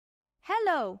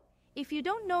Hello! If you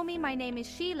don't know me, my name is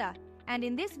Sheila, and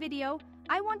in this video,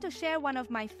 I want to share one of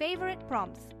my favorite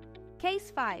prompts.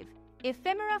 Case 5.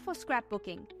 Ephemera for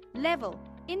scrapbooking. Level: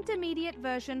 Intermediate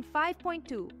version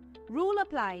 5.2. Rule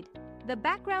applied. The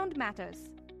background matters.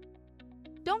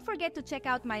 Don't forget to check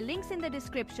out my links in the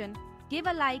description, give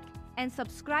a like, and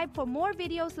subscribe for more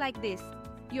videos like this.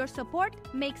 Your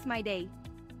support makes my day.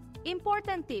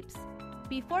 Important tips.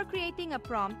 Before creating a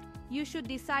prompt, you should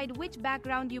decide which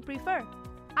background you prefer.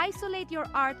 Isolate your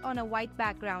art on a white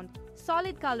background,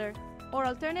 solid color, or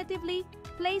alternatively,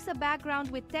 place a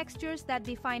background with textures that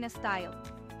define a style.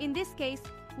 In this case,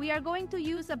 we are going to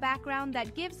use a background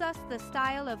that gives us the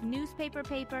style of newspaper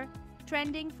paper,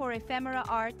 trending for ephemera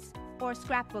arts, or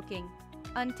scrapbooking.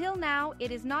 Until now,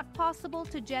 it is not possible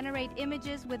to generate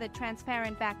images with a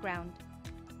transparent background.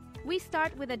 We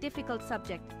start with a difficult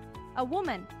subject: a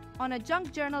woman on a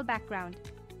junk journal background.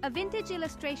 A vintage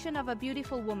illustration of a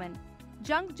beautiful woman.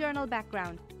 Junk journal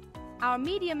background. Our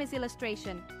medium is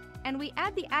illustration, and we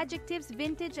add the adjectives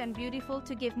vintage and beautiful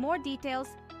to give more details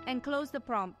and close the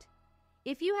prompt.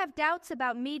 If you have doubts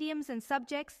about mediums and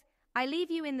subjects, I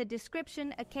leave you in the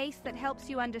description a case that helps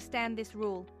you understand this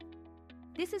rule.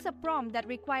 This is a prompt that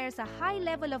requires a high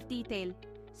level of detail,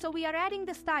 so we are adding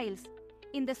the styles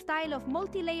in the style of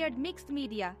multi-layered mixed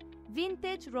media,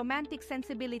 vintage romantic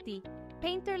sensibility,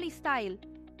 painterly style,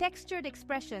 textured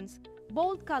expressions,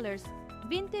 bold colors,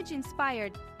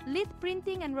 vintage-inspired, lit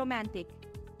printing and romantic.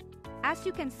 As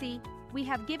you can see, we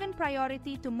have given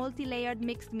priority to multi-layered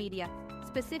mixed media,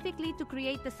 specifically to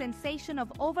create the sensation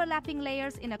of overlapping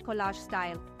layers in a collage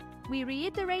style. We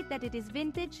reiterate that it is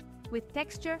vintage, with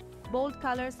texture, bold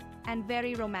colors, and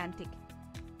very romantic.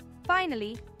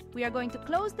 Finally, we are going to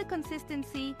close the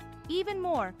consistency even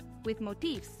more with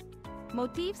motifs.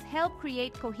 Motifs help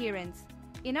create coherence.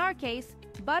 In our case,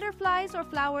 butterflies or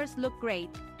flowers look great.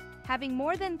 Having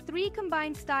more than 3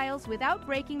 combined styles without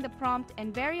breaking the prompt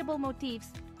and variable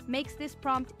motifs makes this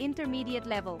prompt intermediate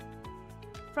level.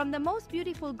 From the most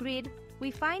beautiful grid,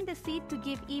 we find the seed to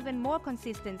give even more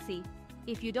consistency.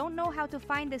 If you don't know how to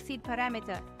find the seed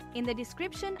parameter, in the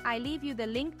description I leave you the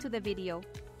link to the video.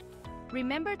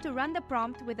 Remember to run the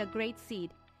prompt with a great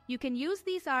seed. You can use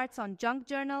these arts on junk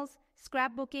journals,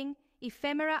 scrapbooking,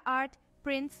 ephemera art,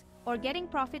 prints, or getting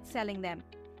profit selling them.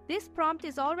 This prompt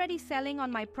is already selling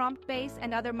on my prompt base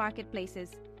and other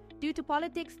marketplaces. Due to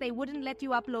politics, they wouldn't let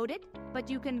you upload it, but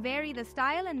you can vary the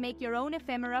style and make your own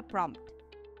ephemera prompt.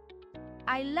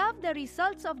 I love the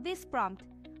results of this prompt.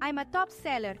 I'm a top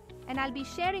seller, and I'll be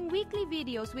sharing weekly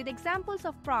videos with examples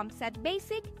of prompts at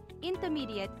basic,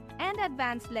 intermediate, and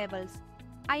advanced levels.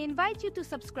 I invite you to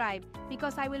subscribe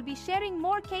because I will be sharing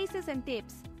more cases and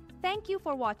tips. Thank you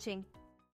for watching.